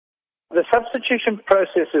The substitution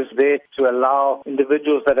process is there to allow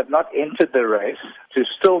individuals that have not entered the race to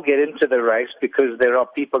still get into the race, because there are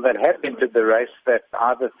people that have entered the race that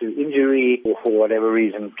either through injury or for whatever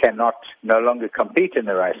reason cannot no longer compete in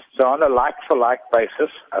the race. So on a like-for-like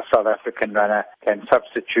basis, a South African runner can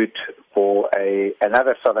substitute for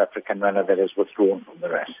another South African runner that is withdrawn from the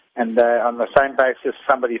race. And on the same basis,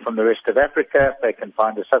 somebody from the rest of Africa, they can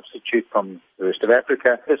find a substitute from the rest of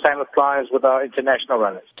Africa. The same applies with our international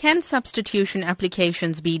runners. Can substitution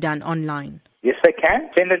applications be done online? Yes, they can.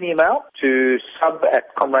 Send an email to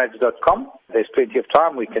sub@comrades.com. There's plenty of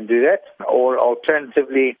time. We can do that. Or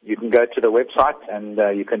alternatively, you can go to the website and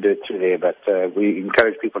you can do it through there. But we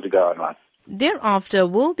encourage people to go online. Thereafter,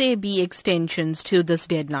 will there be extensions to this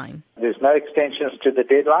deadline? There's no extensions to the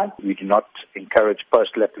deadline. We do not encourage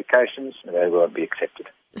postal applications. They won't be accepted.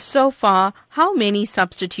 So far, how many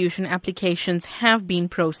substitution applications have been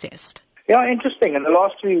processed? Yeah, interesting. In the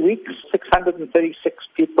last 3 weeks, 636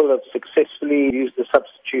 people have successfully used the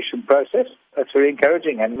substitution process. That's very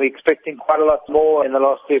encouraging, and we're expecting quite a lot more in the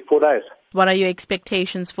last 3 or 4 days. What are your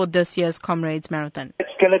expectations for this year's Comrades Marathon? It's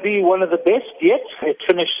going to be one of the best yet. It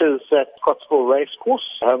finishes at Cotswold Racecourse,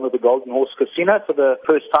 home of the Golden Horse Casino, for the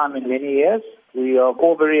first time in many years. We are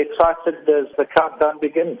all very excited as the countdown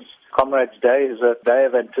begins. Comrades Day is a day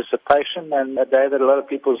of anticipation and a day that a lot of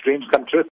people's dreams come true.